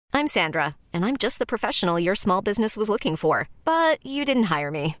I'm Sandra, and I'm just the professional your small business was looking for. But you didn't hire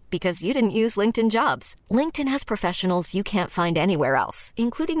me because you didn't use LinkedIn Jobs. LinkedIn has professionals you can't find anywhere else,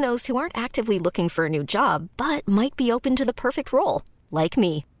 including those who aren't actively looking for a new job, but might be open to the perfect role, like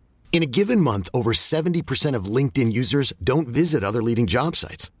me. In a given month, over 70% of LinkedIn users don't visit other leading job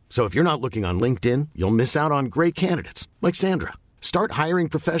sites. So if you're not looking on LinkedIn, you'll miss out on great candidates like Sandra. Start hiring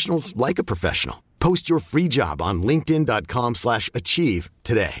professionals like a professional. Post your free job on linkedin.com/achieve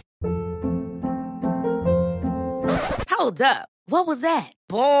today. Hold up. What was that?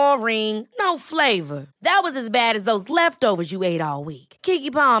 Boring. No flavor. That was as bad as those leftovers you ate all week.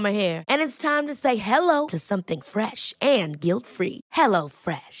 Keke Palmer here, and it's time to say hello to something fresh and guilt-free. Hello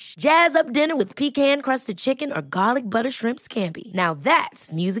Fresh. Jazz up dinner with pecan-crusted chicken or garlic butter shrimp scampi. Now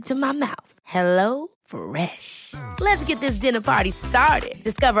that's music to my mouth. Hello Fresh. Let's get this dinner party started.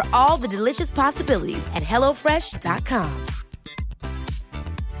 Discover all the delicious possibilities at hellofresh.com.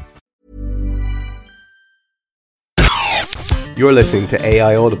 You're listening to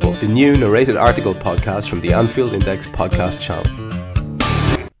AI Audible, the new narrated article podcast from the Anfield Index podcast channel.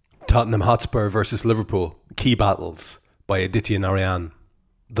 Tottenham Hotspur versus Liverpool, Key Battles by Aditya Narayan.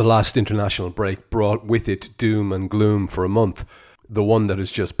 The last international break brought with it doom and gloom for a month. The one that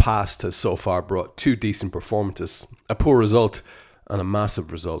has just passed has so far brought two decent performances, a poor result and a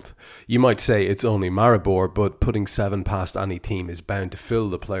massive result. You might say it's only Maribor, but putting 7 past any team is bound to fill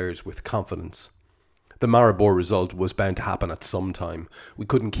the players with confidence. The Maribor result was bound to happen at some time. We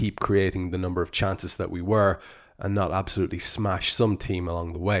couldn't keep creating the number of chances that we were and not absolutely smash some team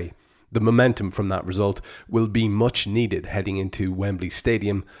along the way. The momentum from that result will be much needed heading into Wembley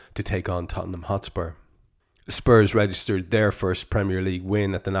Stadium to take on Tottenham Hotspur. Spurs registered their first Premier League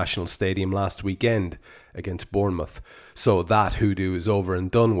win at the National Stadium last weekend against Bournemouth, so that hoodoo is over and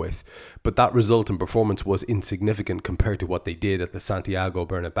done with. But that result and performance was insignificant compared to what they did at the Santiago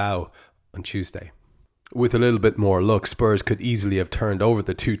Bernabeu on Tuesday. With a little bit more luck, Spurs could easily have turned over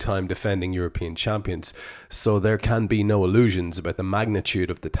the two-time defending European champions, so there can be no illusions about the magnitude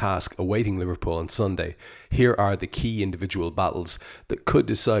of the task awaiting Liverpool on Sunday. Here are the key individual battles that could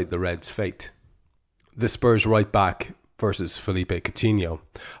decide the Reds' fate. The Spurs right back versus Philippe Coutinho.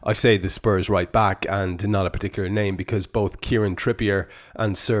 I say the Spurs right back and not a particular name because both Kieran Trippier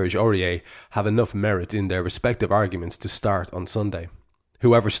and Serge Aurier have enough merit in their respective arguments to start on Sunday.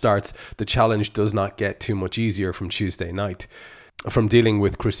 Whoever starts, the challenge does not get too much easier from Tuesday night. From dealing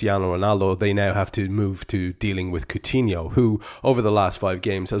with Cristiano Ronaldo, they now have to move to dealing with Coutinho, who, over the last 5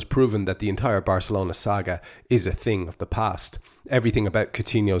 games, has proven that the entire Barcelona saga is a thing of the past. Everything about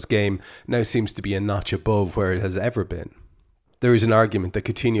Coutinho's game now seems to be a notch above where it has ever been. There is an argument that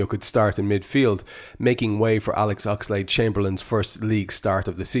Coutinho could start in midfield, making way for Alex Oxlade-Chamberlain's first league start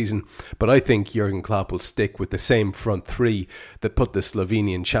of the season, but I think Jurgen Klopp will stick with the same front three that put the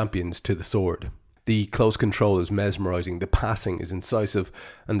Slovenian champions to the sword. The close control is mesmerising, the passing is incisive,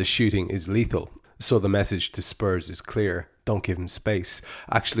 and the shooting is lethal. So the message to Spurs is clear. Don't give him space.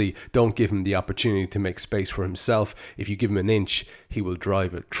 Actually, don't give him the opportunity to make space for himself. If you give him an inch, he will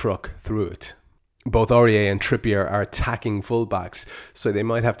drive a truck through it. Both Aurier and Trippier are attacking fullbacks, so they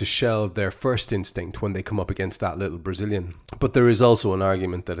might have to shelve their first instinct when they come up against that little Brazilian. But there is also an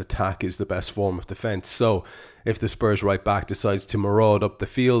argument that attack is the best form of defence, so if the Spurs right back decides to maraud up the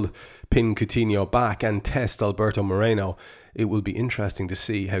field, pin Coutinho back and test Alberto Moreno, it will be interesting to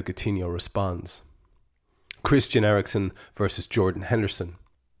see how Coutinho responds. Christian Eriksen versus Jordan Henderson.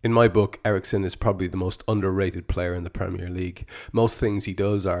 In my book, Eriksen is probably the most underrated player in the Premier League. Most things he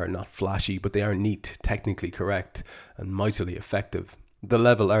does are not flashy, but they are neat, technically correct, and mightily effective. The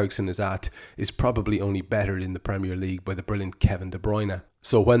level Eriksen is at is probably only bettered in the Premier League by the brilliant Kevin De Bruyne.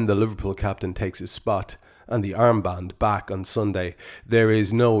 So when the Liverpool captain takes his spot and the armband back on Sunday, there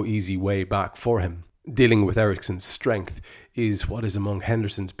is no easy way back for him. Dealing with Eriksen's strength is what is among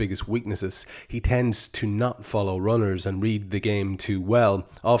Henderson's biggest weaknesses. He tends to not follow runners and read the game too well,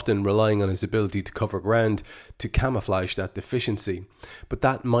 often relying on his ability to cover ground to camouflage that deficiency. But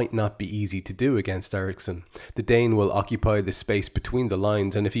that might not be easy to do against Eriksen. The Dane will occupy the space between the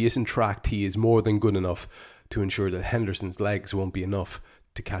lines, and if he isn't tracked, he is more than good enough to ensure that Henderson's legs won't be enough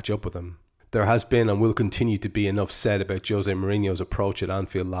to catch up with him. There has been and will continue to be enough said about Jose Mourinho's approach at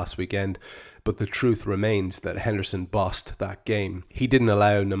Anfield last weekend, but the truth remains that Henderson bossed that game. He didn't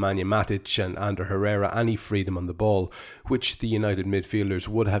allow Nemanja Matic and Ander Herrera any freedom on the ball, which the United midfielders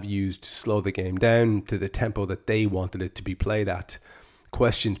would have used to slow the game down to the tempo that they wanted it to be played at.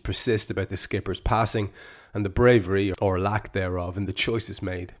 Questions persist about the skipper's passing and the bravery, or lack thereof, in the choices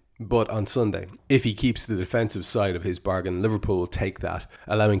made. But on Sunday, if he keeps the defensive side of his bargain, Liverpool will take that,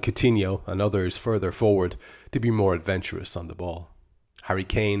 allowing Coutinho and others further forward to be more adventurous on the ball. Harry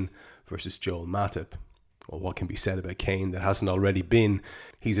Kane versus Joel Matip. Well, what can be said about Kane that hasn't already been?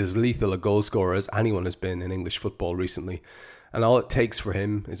 He's as lethal a goal scorer as anyone has been in English football recently. And all it takes for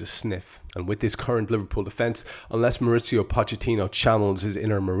him is a sniff. And with this current Liverpool defence, unless Mauricio Pochettino channels his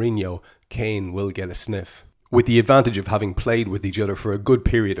inner Mourinho, Kane will get a sniff. With the advantage of having played with each other for a good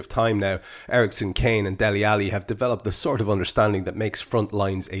period of time now, Eriksen, Kane and Dele Alli have developed the sort of understanding that makes front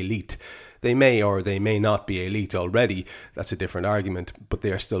lines elite. They may or they may not be elite already, that's a different argument, but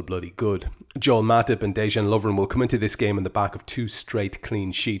they are still bloody good. Joel Matip and Dejan Lovren will come into this game on the back of 2 straight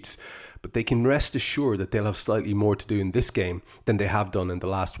clean sheets, but they can rest assured that they'll have slightly more to do in this game than they have done in the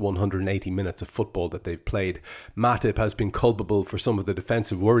last 180 minutes of football that they've played. Matip has been culpable for some of the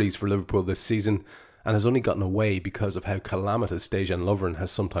defensive worries for Liverpool this season, and has only gotten away because of how calamitous Dejan Lovren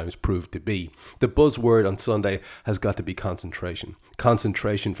has sometimes proved to be. The buzzword on Sunday has got to be concentration.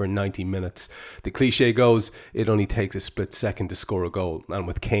 Concentration for 90 minutes. The cliche goes, it only takes a split second to score a goal, and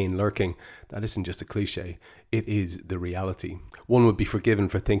with Kane lurking, that isn't just a cliche, it is the reality. One would be forgiven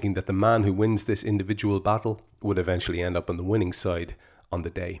for thinking that the man who wins this individual battle would eventually end up on the winning side on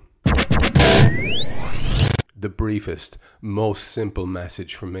the day. The briefest, most simple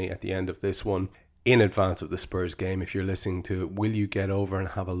message from me at the end of this one. In advance of the Spurs game, if you're listening to it, will you get over and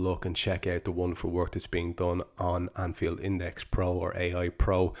have a look and check out the wonderful work that's being done on Anfield Index Pro or AI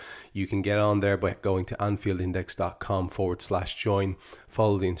Pro? You can get on there by going to anfieldindex.com/join.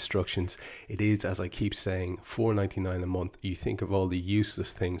 Follow the instructions. It is, as I keep saying, $4.99 a month. You think of all the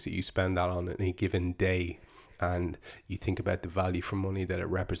useless things that you spend that on any given day, and you think about the value for money that it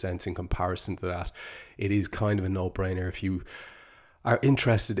represents in comparison to that. It is kind of a no-brainer if you are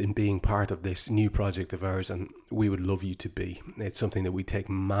interested in being part of this new project of ours, and we would love you to be. It's something that we take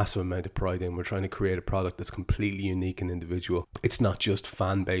massive amount of pride in. We're trying to create a product that's completely unique and individual. It's not just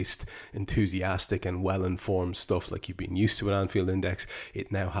fan-based, enthusiastic and well-informed stuff like you've been used to at Anfield Index.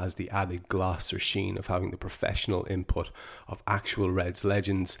 It now has the added gloss or sheen of having the professional input of actual Reds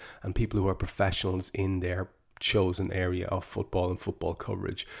legends and people who are professionals in their chosen area of football and football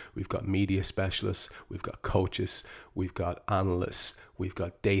coverage. We've got media specialists, we've got coaches, we've got analysts, we've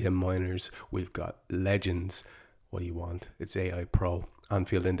got data miners, we've got legends. What do you want? It's AI Pro.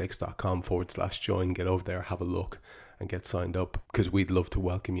 AnfieldIndex.com/join. Get over there, have a look and get signed up, because we'd love to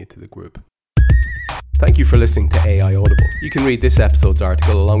welcome you to the group. Thank you for listening to AI Audible. You can read this episode's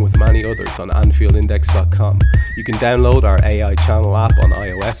article along with many others on AnfieldIndex.com. You can download our AI channel app on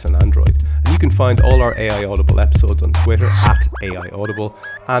iOS and Android. And you can find all our AI Audible episodes on Twitter at AI Audible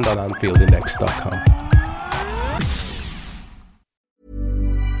and on AnfieldIndex.com.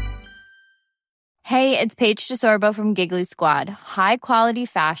 Hey, it's Paige DeSorbo from Giggly Squad. High quality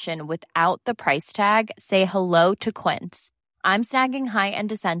fashion without the price tag. Say hello to Quince. I'm snagging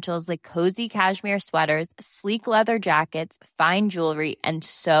high-end essentials like cozy cashmere sweaters, sleek leather jackets, fine jewelry, and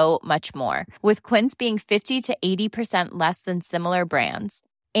so much more. With Quince being 50 to 80% less than similar brands.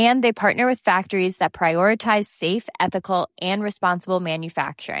 And they partner with factories that prioritize safe, ethical, and responsible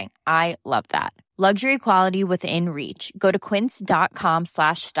manufacturing. I love that. Luxury quality within reach. Go to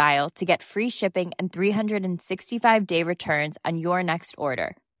quince.com/style to get free shipping and 365-day returns on your next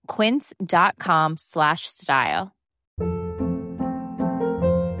order. Quince.com/style.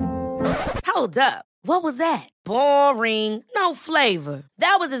 Hold up. What was that? Boring. No flavor.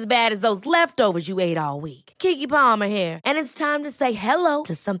 That was as bad as those leftovers you ate all week. Keke Palmer here. And it's time to say hello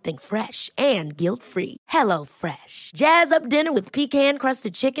to something fresh and guilt-free. Hello Fresh. Jazz up dinner with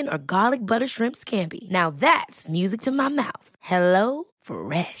pecan-crusted chicken or garlic butter shrimp scampi. Now that's music to my mouth. Hello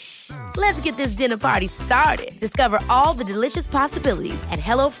Fresh. Let's get this dinner party started. Discover all the delicious possibilities at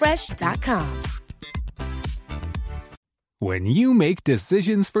HelloFresh.com. When you make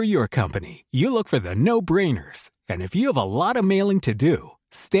decisions for your company, you look for the no-brainers. And if you have a lot of mailing to do,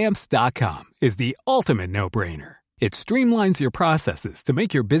 Stamps.com is the ultimate no-brainer. It streamlines your processes to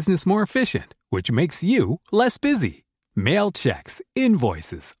make your business more efficient, which makes you less busy. Mail checks,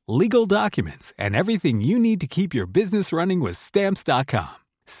 invoices, legal documents, and everything you need to keep your business running with Stamps.com.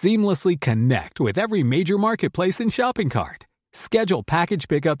 Seamlessly connect with every major marketplace and shopping cart. Schedule package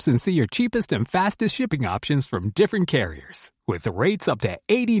pickups and see your cheapest and fastest shipping options from different carriers, with rates up to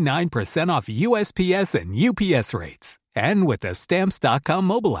 89% off USPS and UPS rates. And with the Stamps.com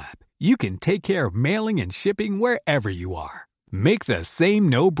mobile app, you can take care of mailing and shipping wherever you are. Make the same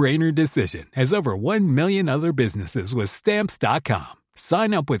no-brainer decision as over 1 million other businesses with Stamps.com.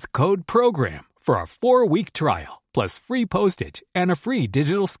 Sign up with code PROGRAM for a 4-week trial, plus free postage and a free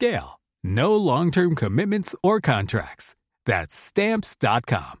digital scale. No long-term commitments or contracts. That's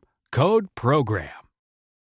Stamps.com. Code PROGRAM.